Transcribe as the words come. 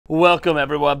Welcome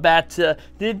everyone back to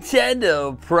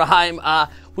Nintendo Prime.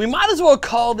 We might as well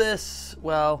call this,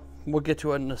 well, we'll get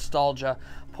to a nostalgia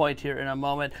point here in a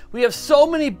moment. We have so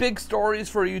many big stories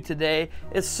for you today.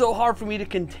 It's so hard for me to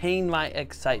contain my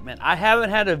excitement. I haven't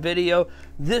had a video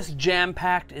this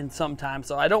jam-packed in some time,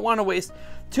 so I don't want to waste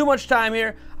too much time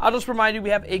here. I'll just remind you we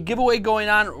have a giveaway going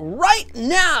on right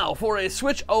now for a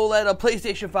Switch OLED, a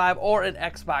PlayStation 5, or an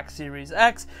Xbox Series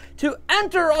X. To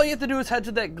enter, all you have to do is head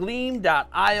to that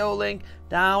gleam.io link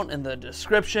down in the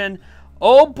description.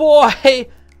 Oh boy!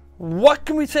 What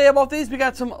can we say about these? We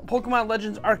got some Pokemon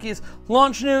Legends Arceus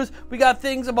launch news. We got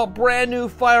things about brand new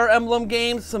Fire Emblem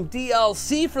games, some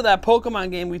DLC for that Pokemon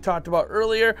game we talked about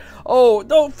earlier. Oh,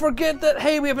 don't forget that,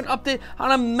 hey, we have an update on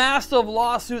a massive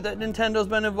lawsuit that Nintendo's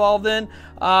been involved in.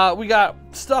 We got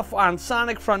stuff on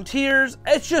Sonic Frontiers.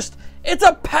 It's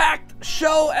a packed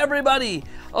show, everybody.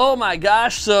 Oh my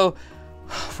gosh, so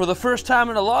for the first time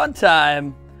in a long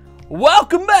time,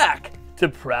 welcome back to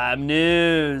Prime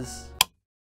News.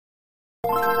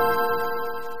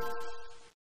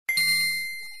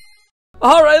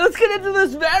 Alright, let's get into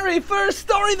this very first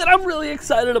story that I'm really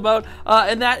excited about,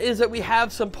 and that is that we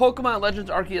have some Pokemon Legends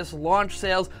Arceus launch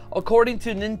sales according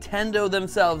to Nintendo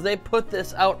themselves. They put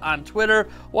this out on Twitter.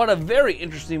 What a very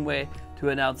interesting way to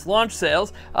announce launch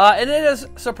sales, and it has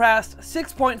surpassed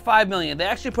 6.5 million. They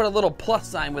actually put a little plus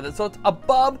sign with it, so it's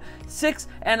above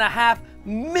 6.5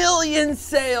 million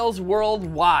sales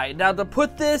worldwide. Now, to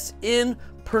put this in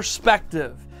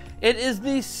perspective, it is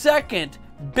the second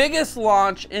biggest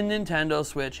launch in Nintendo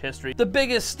Switch history. The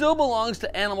biggest still belongs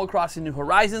to Animal Crossing New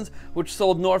Horizons, which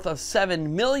sold north of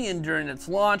 7 million during its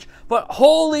launch, but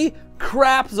holy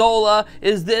crap, Zola,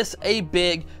 is this a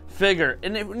big figure.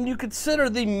 And when you consider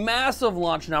the massive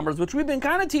launch numbers, which we've been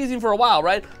kind of teasing for a while,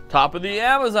 right? Top of the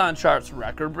Amazon charts,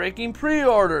 record-breaking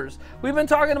pre-orders. We've been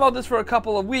talking about this for a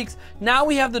couple of weeks. Now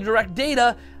we have the direct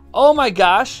data. Oh my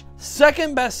gosh,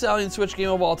 second best-selling Switch game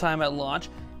of all time at launch.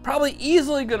 Probably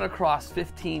easily gonna cross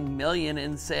 15 million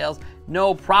in sales,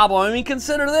 no problem. I mean,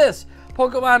 consider this.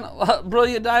 Pokemon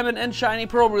Brilliant Diamond and Shiny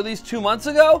Pearl released 2 months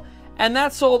ago, and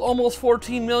that sold almost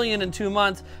 14 million in 2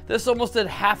 months. This almost did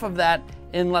half of that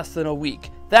in less than a week.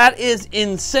 That is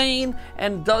insane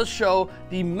and does show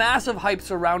the massive hype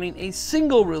surrounding a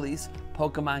single release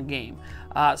Pokemon game.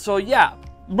 So yeah,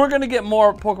 we're going to get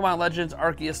more Pokemon Legends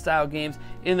Arceus style games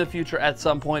in the future at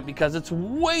some point because it's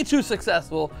way too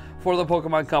successful for the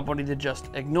Pokemon company to just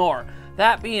ignore.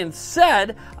 That being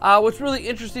said, what's really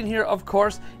interesting here, of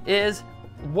course, is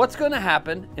what's going to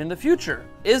happen in the future.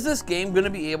 Is this game going to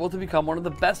be able to become one of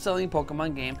the best-selling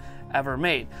Pokemon game ever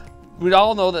made? We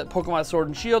all know that Pokemon Sword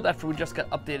and Shield, after we just got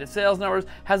updated sales numbers,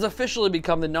 has officially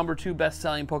become the #2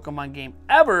 best-selling Pokemon game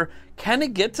ever. Can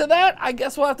it get to that? I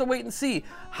guess we'll have to wait and see.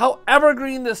 How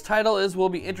evergreen this title is will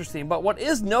be interesting, but what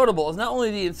is notable is not only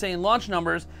the insane launch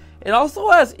numbers, it also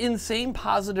has insane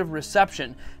positive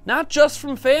reception. Not just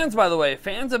from fans, by the way.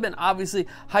 Fans have been obviously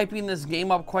hyping this game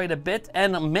up quite a bit,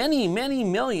 and many, many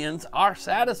millions are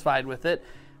satisfied with it,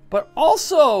 but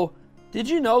also, did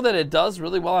you know that it does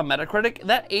really well on Metacritic?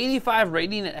 That 85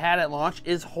 rating it had at launch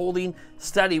is holding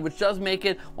steady, which does make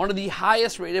it one of the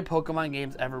highest rated Pokemon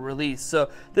games ever released. So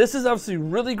this is obviously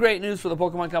really great news for the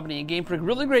Pokemon Company and Game Freak,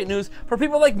 really great news for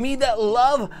people like me that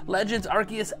love Legends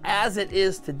Arceus as it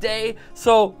is today.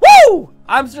 So, woo!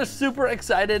 I'm just super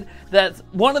excited that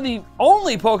one of the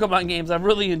only Pokemon games I've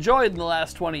really enjoyed in the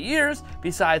last 20 years,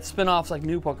 besides spin-offs like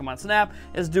New Pokemon Snap,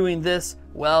 is doing this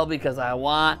well because I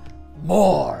want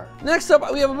more. Next up,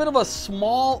 we have a bit of a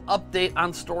small update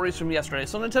on stories from yesterday.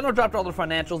 So Nintendo dropped all their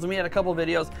financials, and we had a couple of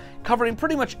videos covering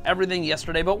pretty much everything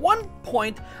yesterday. But one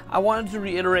point I wanted to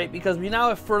reiterate, because we now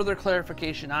have further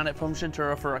clarification on it from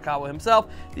Shintaro Furukawa himself,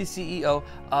 the CEO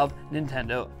of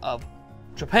Nintendo of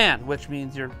Japan, which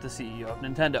means you're the CEO of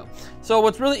Nintendo. So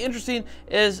what's really interesting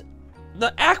is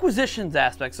the acquisitions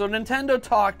aspect. So Nintendo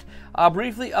talked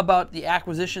briefly about the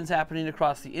acquisitions happening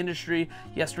across the industry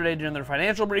yesterday during their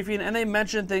financial briefing, and they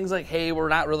mentioned things like, hey, we're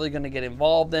not really going to get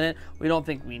involved in it. We don't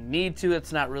think we need to.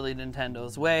 It's not really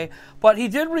Nintendo's way. But he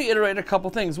did reiterate a couple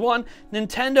things. One,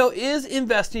 Nintendo is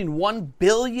investing $1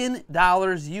 billion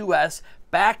US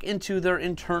back into their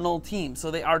internal team.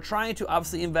 So they are trying to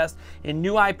obviously invest in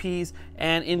new IPs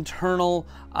and internal,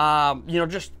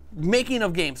 just making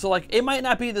of games. So like, it might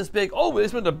not be this big, oh, they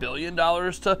spent $1 billion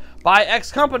to buy X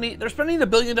company. They're spending $1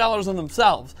 billion on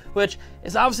themselves, which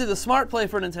is obviously the smart play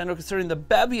for Nintendo considering the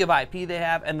bevy of IP they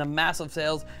have and the massive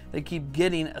sales they keep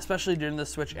getting, especially during the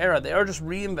Switch era. They are just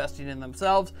reinvesting in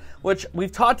themselves, which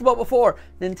we've talked about before.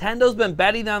 Nintendo's been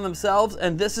betting on themselves,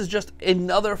 and this is just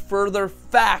another further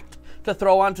fact to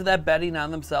throw onto that betting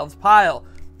on themselves pile.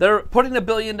 They're putting $1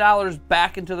 billion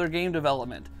back into their game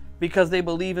development because they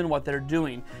believe in what they're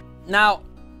doing. Now,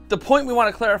 the point we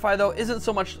want to clarify, though, isn't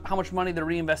so much how much money they're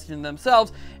reinvesting in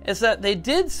themselves. It's that they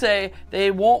did say they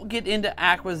won't get into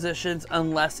acquisitions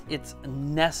unless it's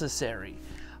necessary.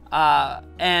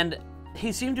 And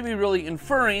he seemed to be really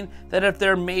inferring that if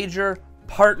their major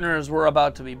partners were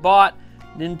about to be bought,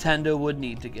 Nintendo would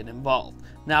need to get involved.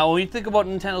 Now, when you think about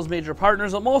Nintendo's major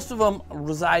partners, most of them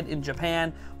reside in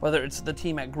Japan, whether it's the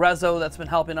team at Grezzo that's been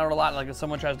helping out a lot, like if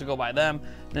someone tries to go buy them,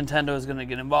 Nintendo is going to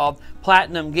get involved.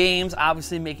 Platinum Games,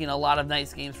 obviously making a lot of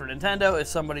nice games for Nintendo. If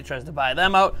somebody tries to buy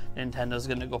them out, Nintendo's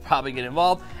going to go probably get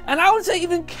involved. And I would say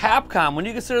even Capcom, when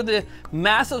you consider the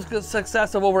massive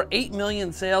success of over 8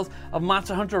 million sales of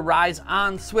Monster Hunter Rise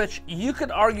on Switch, you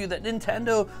could argue that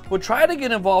Nintendo would try to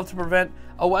get involved to prevent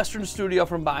a Western studio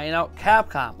from buying out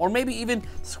Capcom, or maybe even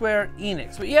Square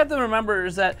Enix. What you have to remember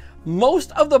is that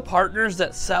most of the partners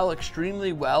that sell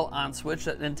extremely well on Switch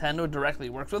that Nintendo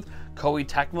directly works with, Koei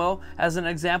Tecmo as an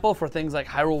example for things like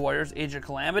Hyrule Warriors Age of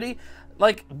Calamity,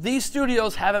 like these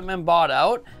studios haven't been bought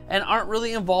out and aren't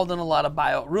really involved in a lot of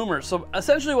buyout rumors. So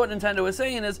essentially what Nintendo is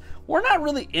saying is, we're not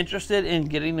really interested in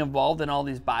getting involved in all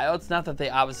these buyouts. Not that they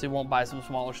obviously won't buy some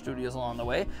smaller studios along the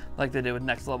way, like they did with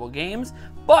Next Level Games,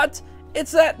 but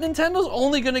it's that Nintendo's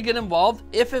only going to get involved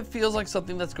if it feels like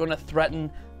something that's going to threaten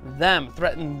them,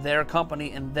 threaten their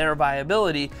company and their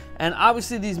viability. And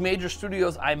obviously these major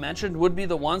studios I mentioned would be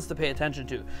the ones to pay attention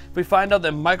to. If we find out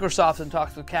that Microsoft's in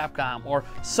talks with Capcom or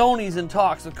Sony's in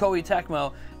talks with Koei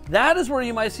Tecmo, that is where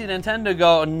you might see Nintendo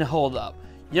go, hold up.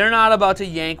 You're not about to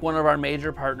yank one of our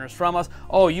major partners from us.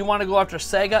 Oh, you want to go after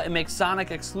Sega and make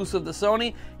Sonic exclusive to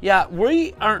Sony? Yeah,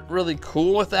 we aren't really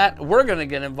cool with that. We're going to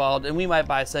get involved and we might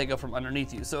buy Sega from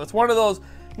underneath you. So it's one of those,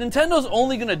 Nintendo's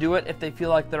only going to do it if they feel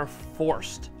like they're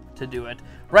forced to do it.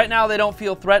 Right now they don't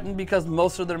feel threatened because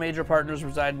most of their major partners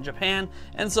reside in Japan,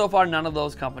 and so far none of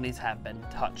those companies have been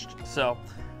touched. So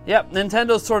yep,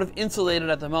 Nintendo's sort of insulated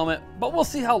at the moment, but we'll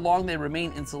see how long they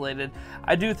remain insulated.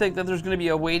 I do think that there's going to be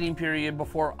a waiting period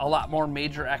before a lot more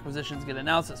major acquisitions get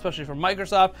announced, especially from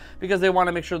Microsoft, because they want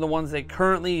to make sure the ones they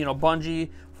currently, Bungie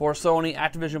for Sony,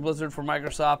 Activision Blizzard for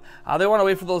Microsoft, they want to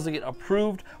wait for those to get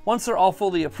approved. Once they're all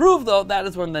fully approved, though, that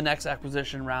is when the next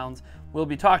acquisition rounds will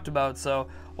be talked about. So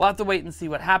we'll have to wait and see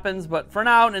what happens. But for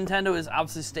now, Nintendo is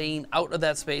obviously staying out of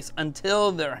that space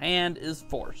until their hand is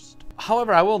forced.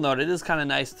 However, I will note it is kind of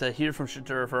nice to hear from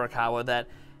Shigeru Furukawa that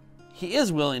he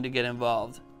is willing to get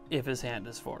involved if his hand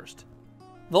is forced.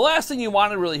 The last thing you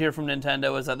want to really hear from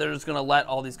Nintendo is that they're just going to let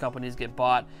all these companies get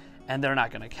bought and they're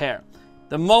not going to care.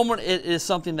 The moment it is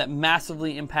something that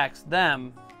massively impacts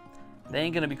them, they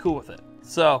ain't going to be cool with it.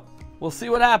 So we'll see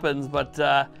what happens, but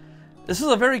this is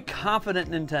a very confident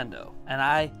Nintendo, and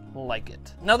I like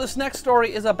it. Now, this next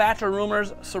story is a batch of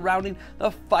rumors surrounding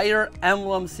the Fire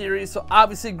Emblem series, so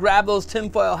obviously grab those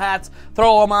tinfoil hats,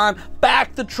 throw them on,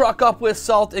 back the truck up with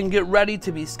salt, and get ready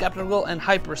to be skeptical and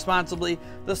hype responsibly.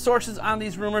 The sources on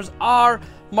these rumors are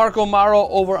Marco Maro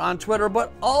over on Twitter,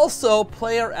 but also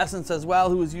Player Essence as well,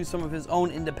 who has used some of his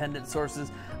own independent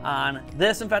sources on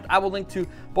this. In fact, I will link to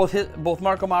both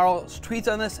Marco Maro's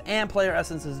tweets on this and Player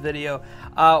Essence's video.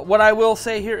 What I will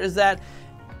say here is that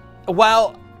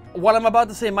while what I'm about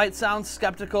to say might sound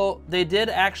skeptical, they did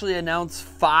actually announce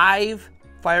 5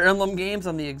 Fire Emblem games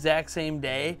on the exact same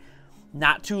day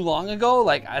not too long ago,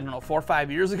 like, I don't know, 4 or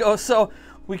 5 years ago. So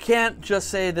we can't just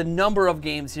say the number of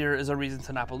games here is a reason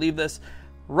to not believe this.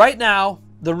 Right now,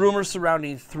 the rumors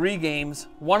surrounding 3 games,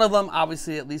 one of them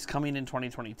obviously at least coming in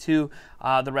 2022,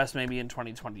 the rest maybe in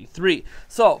 2023.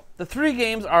 So the 3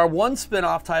 games are one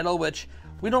spin-off title, which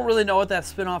we don't really know what that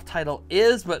spin-off title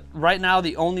is, but right now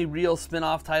the only real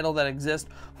spin-off title that exists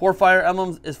for Fire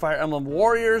Emblem is Fire Emblem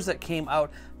Warriors, that came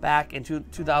out back in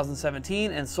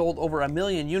 2017 and sold over 1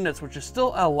 million units, which is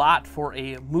still a lot for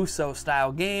a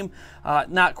Musou-style game.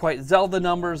 Not quite Zelda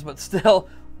numbers, but still,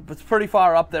 it's pretty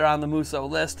far up there on the Musou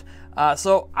list.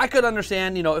 So I could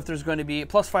understand, if there's going to be,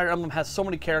 plus Fire Emblem has so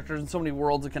many characters and so many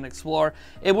worlds it can explore,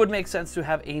 it would make sense to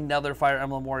have another Fire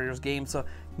Emblem Warriors game. So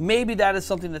maybe that is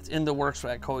something that's in the works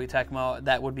at Koei Tecmo.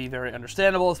 That would be very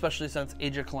understandable, especially since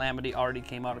Age of Calamity already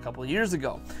came out a couple of years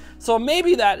ago. So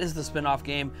maybe that is the spin-off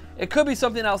game. It could be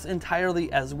something else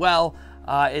entirely as well.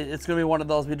 It's going to be one of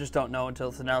those we just don't know until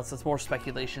it's announced. It's more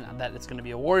speculation on that it's going to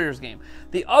be a Warriors game.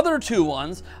 The other two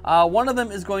ones, one of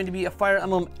them is going to be a Fire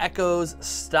Emblem Echoes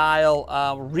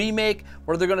style remake,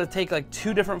 where they're going to take like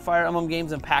two different Fire Emblem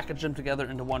games and package them together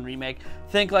into one remake.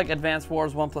 Think like Advance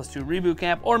Wars 1+2 Reboot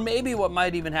Camp, or maybe what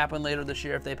might even happen later this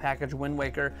year if they package Wind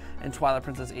Waker and Twilight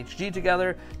Princess HD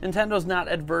together. Nintendo's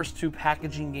not adverse to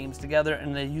packaging games together,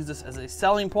 and they use this as a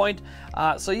selling point.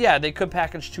 So yeah, they could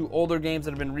package two older games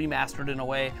that have been remastered in a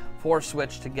way for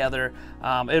Switch together.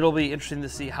 It'll be interesting to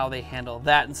see how they handle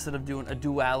that instead of doing a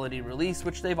duality release,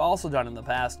 which they've also done in the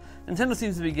past. Nintendo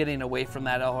seems to be getting away from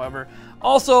that, however.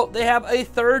 Also, they have a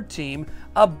third team,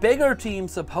 a bigger team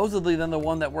supposedly than the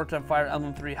one that worked on Fire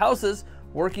Emblem Three Houses,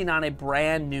 working on a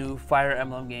brand new Fire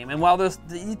Emblem game. And while the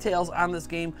details on this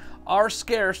game are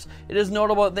scarce, it is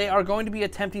notable that they are going to be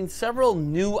attempting several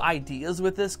new ideas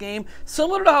with this game,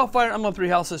 similar to how Fire Emblem Three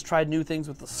Houses tried new things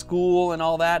with the school and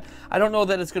all that. I don't know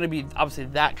that it's going to be obviously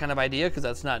that kind of idea, because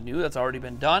that's not new, that's already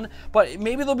been done, but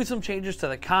maybe there'll be some changes to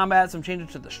the combat, some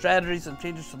changes to the strategy, some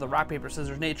changes to the rock, paper,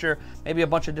 scissors nature, maybe a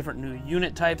bunch of different new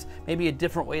unit types, maybe a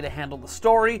different way to handle the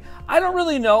story. I don't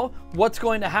really know what's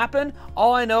going to happen.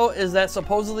 All I know is that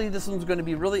supposedly this one's going to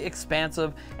be really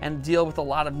expansive and deal with a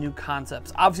lot of new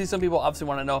concepts. Obviously, some people obviously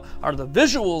want to know, are the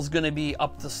visuals going to be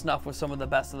up to snuff with some of the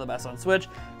best on Switch?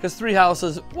 Because Three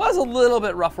Houses was a little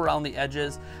bit rough around the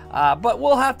edges, but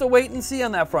we'll have to wait and see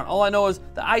on that front. All I know is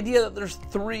the idea that there's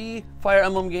 3 Fire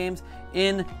Emblem games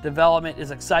in development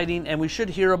is exciting, and we should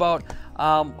hear about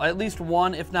at least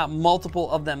one, if not multiple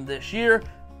of them this year.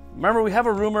 Remember, we have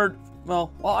a rumored,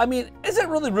 well, I mean, is it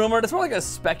really rumored? It's more like a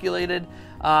speculated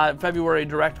February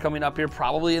Direct coming up here,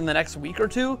 probably in the next week or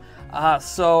two.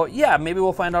 So yeah, maybe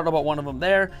we'll find out about one of them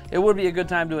there. It would be a good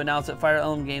time to announce it. Fire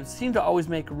Emblem games seem to always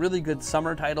make really good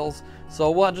summer titles,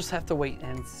 so we'll just have to wait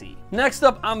and see. Next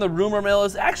up on the rumor mill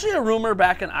is actually a rumor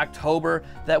back in October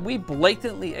that we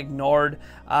blatantly ignored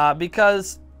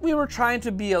because we were trying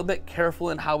to be a bit careful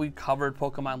in how we covered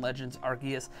Pokemon Legends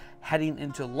Arceus heading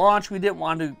into launch. We didn't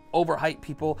want to overhype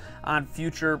people on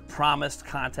future promised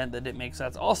content that didn't make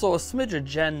sense. Also, a smidge of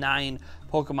Gen 9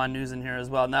 Pokemon news in here as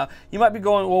well. Now, you might be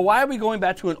going, well, why are we going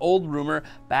back to an old rumor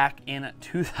back in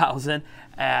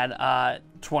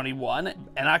 2021 in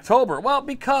October? Well,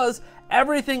 because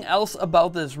everything else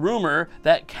about this rumor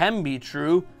that can be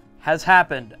true has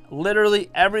happened.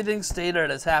 Literally everything stated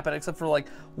has happened, except for like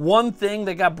one thing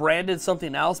that got branded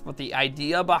something else, but the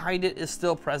idea behind it is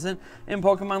still present in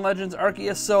Pokemon Legends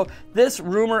Arceus. So this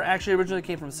rumor actually originally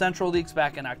came from Central Leaks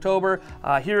back in October.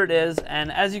 Here it is,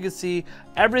 and as you can see,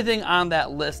 everything on that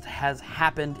list has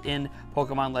happened in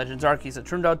Pokemon Legends Arceus. It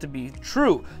turned out to be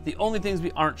true. The only things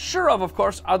we aren't sure of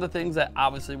course, are the things that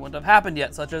obviously wouldn't have happened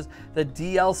yet, such as the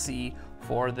DLC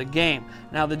for the game.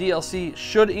 Now, the DLC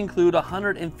should include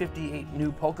 158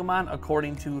 new Pokemon,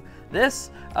 according to this.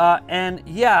 And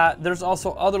yeah, there's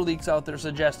also other leaks out there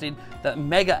suggesting that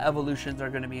Mega Evolutions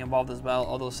are going to be involved as well,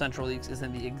 although Central Leaks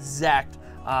isn't the exact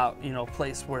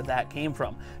place where that came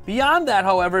from. Beyond that,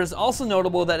 however, it's also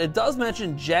notable that it does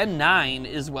mention Gen 9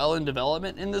 is well in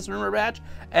development in this rumor batch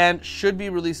and should be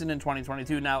releasing in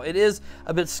 2022. Now, it is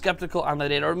a bit skeptical on the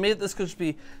date, or maybe this could just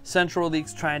be Central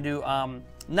Leaks trying to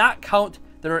not count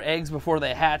their eggs before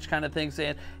they hatch kind of thing,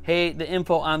 saying, hey, the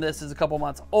info on this is a couple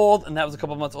months old, and that was a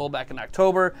couple months old back in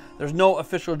October. There's no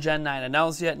official Gen 9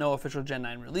 announced yet, no official Gen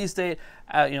 9 release date.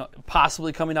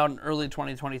 Possibly coming out in early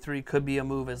 2023 could be a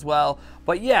move as well.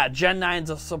 But yeah, Gen 9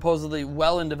 is supposedly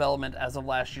well in development as of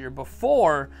last year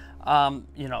before,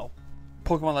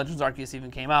 Pokemon Legends Arceus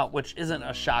even came out, which isn't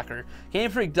a shocker.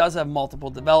 Game Freak does have multiple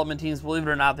development teams. Believe it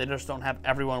or not, they just don't have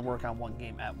everyone work on one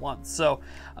game at once. So,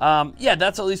 yeah,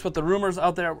 that's at least what the rumors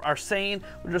out there are saying.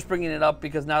 We're just bringing it up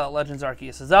because now that Legends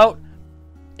Arceus is out,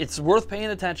 it's worth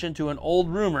paying attention to an old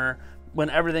rumor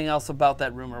when everything else about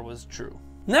that rumor was true.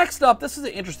 Next up, this is an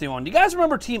interesting one. Do you guys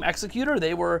remember Team Executor?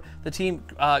 They were the team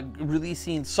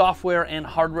releasing software and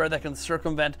hardware that can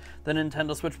circumvent the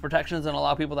Nintendo Switch protections and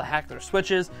allow people to hack their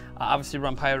Switches. Obviously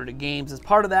run pirated games as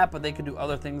part of that, but they could do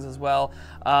other things as well.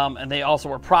 And they also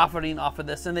were profiting off of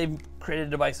this, and they've created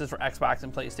devices for Xbox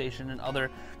and PlayStation and other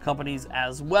companies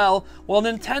as well. Well,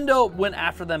 Nintendo went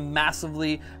after them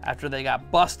massively after they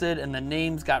got busted and the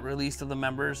names got released of the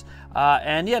members.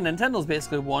 And yeah, Nintendo's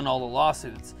basically won all the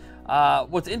lawsuits.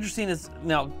 What's interesting is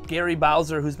now Gary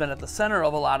Bowser, who's been at the center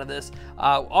of a lot of this,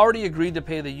 already agreed to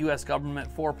pay the U.S. government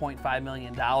 $4.5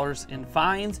 million in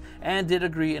fines and did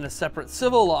agree in a separate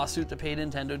civil lawsuit to pay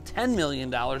Nintendo $10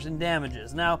 million in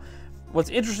damages. Now, What's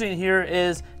interesting here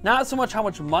is not so much how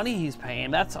much money he's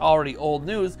paying, that's already old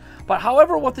news, but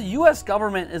however what the US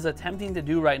government is attempting to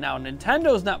do right now.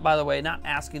 Nintendo's not, by the way, not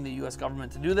asking the US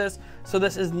government to do this, so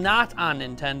this is not on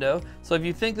Nintendo. So if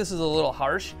you think this is a little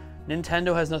harsh,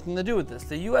 Nintendo has nothing to do with this.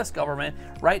 The US government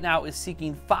right now is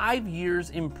seeking 5 years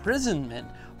imprisonment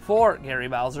for Gary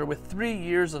Bowser with 3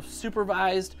 years of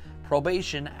supervised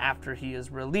probation after he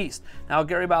is released. Now,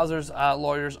 Gary Bowser's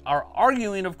lawyers are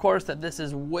arguing, of course, that this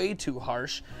is way too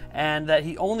harsh and that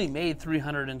he only made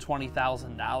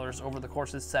 $320,000 over the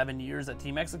course of 7 years at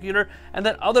Team Executor, and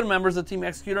that other members of Team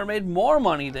Executor made more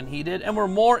money than he did and were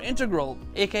more integral,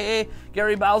 aka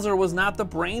Gary Bowser was not the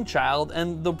brainchild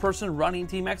and the person running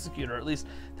Team Executor. At least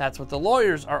that's what the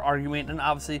lawyers are arguing, and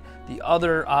obviously the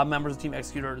other members of Team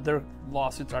Executor, their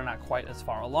lawsuits are not quite as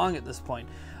far along at this point.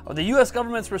 The US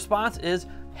government's response is,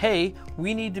 hey,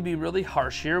 we need to be really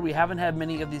harsh here. We haven't had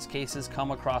many of these cases come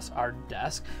across our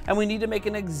desk, and we need to make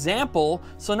an example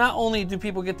so not only do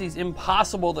people get these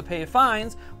impossible to pay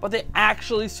fines, but they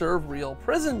actually serve real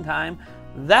prison time.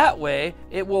 That way,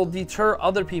 it will deter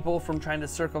other people from trying to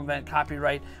circumvent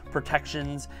copyright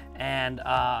protections and,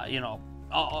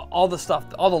 all the stuff,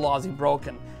 all the laws he broke.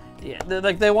 And yeah,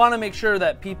 they want to make sure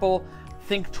that people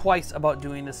think twice about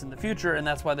doing this in the future, and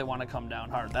that's why they want to come down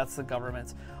hard. That's the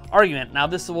government's argument. Now,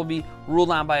 this will be ruled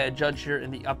on by a judge here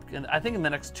I think in the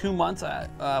next 2 months.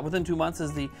 Within 2 months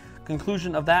is the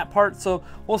conclusion of that part. So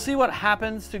we'll see what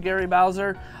happens to Gary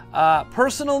Bowser.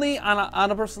 Personally,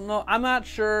 on a personal note, I'm not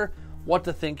sure what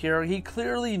to think here. He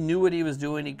clearly knew what he was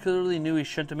doing. He clearly knew he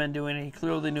shouldn't have been doing it. He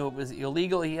clearly knew it was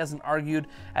illegal. He hasn't argued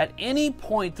at any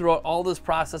point throughout all this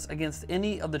process against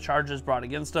any of the charges brought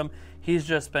against him. He's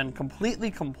just been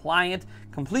completely compliant,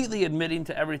 completely admitting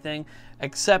to everything,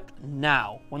 except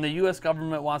now, when the US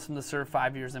government wants him to serve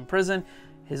 5 years in prison.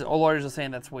 His lawyers are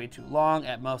saying that's way too long.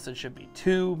 At most, it should be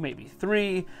 2, maybe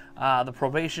 3. The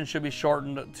probation should be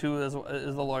shortened to, as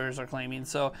the lawyers are claiming.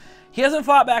 So he hasn't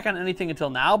fought back on anything until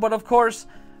now. But of course,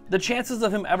 the chances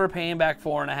of him ever paying back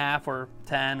 $4.5 or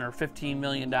 $10 or $15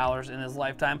 million in his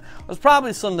lifetime was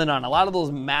probably slim to none. A lot of those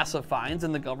massive fines,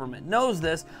 and the government knows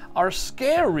this, are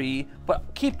scary, but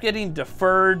keep getting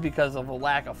deferred because of a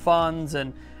lack of funds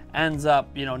and ends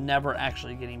up, never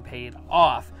actually getting paid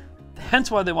off.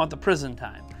 Hence why they want the prison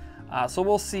time. So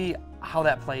we'll see how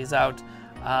that plays out.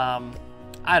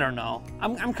 I don't know.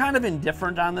 I'm kind of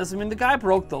indifferent on this. I mean, the guy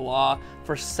broke the law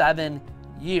for 7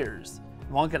 years.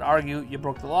 One could argue you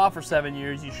broke the law for 7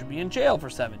 years, you should be in jail for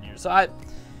 7 years. So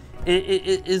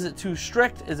is it too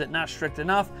strict? Is it not strict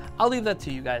enough? I'll leave that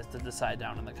to you guys to decide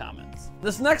down in the comments.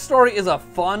 This next story is a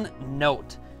fun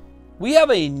note. We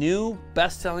have a new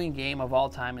best-selling game of all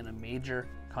time in a major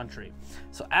country.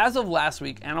 So as of last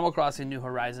week, Animal Crossing New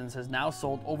Horizons has now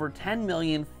sold over 10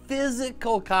 million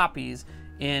physical copies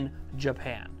in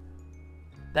Japan.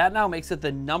 That now makes it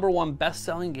the #1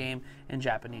 best-selling game in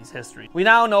Japanese history. We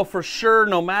now know for sure,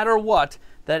 no matter what,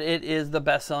 that it is the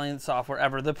best-selling software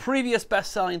ever. The previous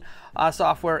best-selling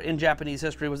software in Japanese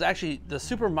history was actually the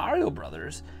Super Mario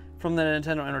Brothers from the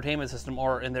Nintendo Entertainment System,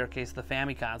 or in their case, the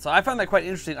Famicom. So I found that quite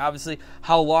interesting, obviously,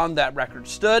 how long that record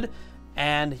stood.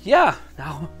 And yeah,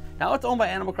 now it's owned by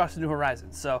Animal Crossing New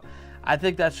Horizons. So I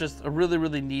think that's just a really,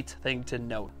 really neat thing to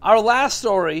note. Our last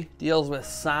story deals with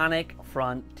Sonic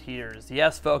Frontiers.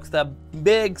 Yes, folks, the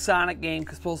big Sonic game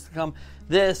is supposed to come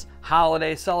this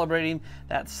holiday, celebrating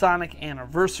that Sonic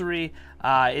anniversary.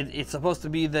 It's supposed to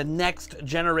be the next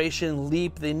generation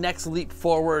leap, the next leap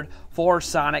forward for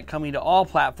Sonic, coming to all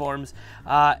platforms.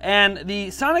 And the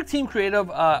Sonic team creative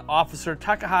officer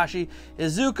Takahashi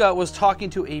Iizuka was talking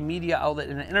to a media outlet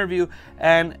in an interview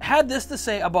and had this to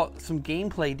say about some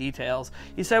gameplay details.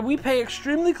 He said, "We pay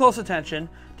extremely close attention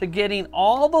to getting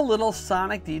all the little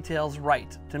Sonic details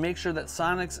right to make sure that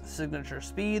Sonic's signature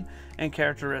speed and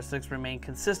characteristics remain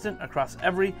consistent across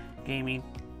every gaming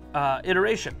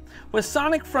iteration. With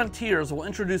Sonic Frontiers, we'll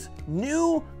introduce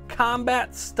new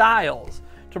combat styles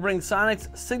to bring Sonic's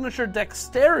signature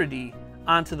dexterity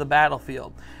onto the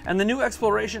battlefield. And the new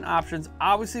exploration options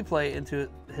obviously play into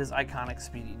his iconic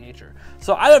speedy nature."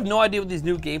 So I have no idea what these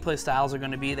new gameplay styles are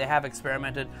going to be. They have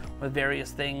experimented with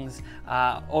various things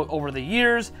over the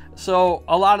years. So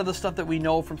a lot of the stuff that we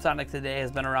know from Sonic today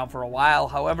has been around for a while.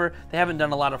 However, they haven't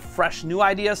done a lot of fresh new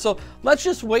ideas. So let's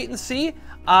just wait and see.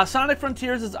 Sonic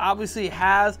Frontiers obviously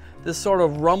has this sort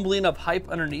of rumbling of hype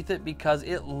underneath it because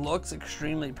it looks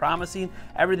extremely promising.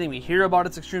 Everything we hear about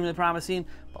it's extremely promising,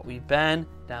 but we've been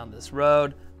down this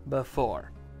road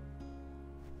before.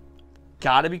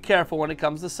 Gotta be careful when it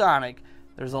comes to Sonic.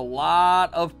 There's a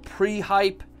lot of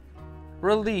pre-hype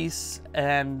release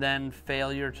and then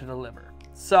failure to deliver.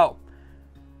 So,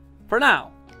 for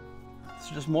now,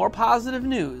 So just more positive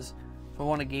news for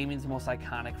one of gaming's most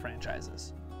iconic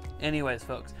franchises. Anyways,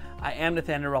 folks, I am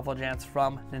Nathaniel Rufflejans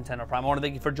from Nintendo Prime. I want to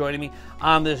thank you for joining me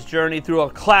on this journey through a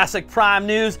classic Prime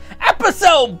News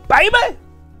episode, baby!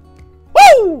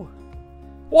 Woo!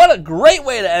 What a great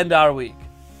way to end our week.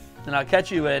 And I'll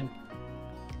catch you in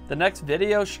the next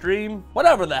video, stream,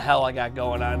 whatever the hell I got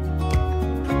going on.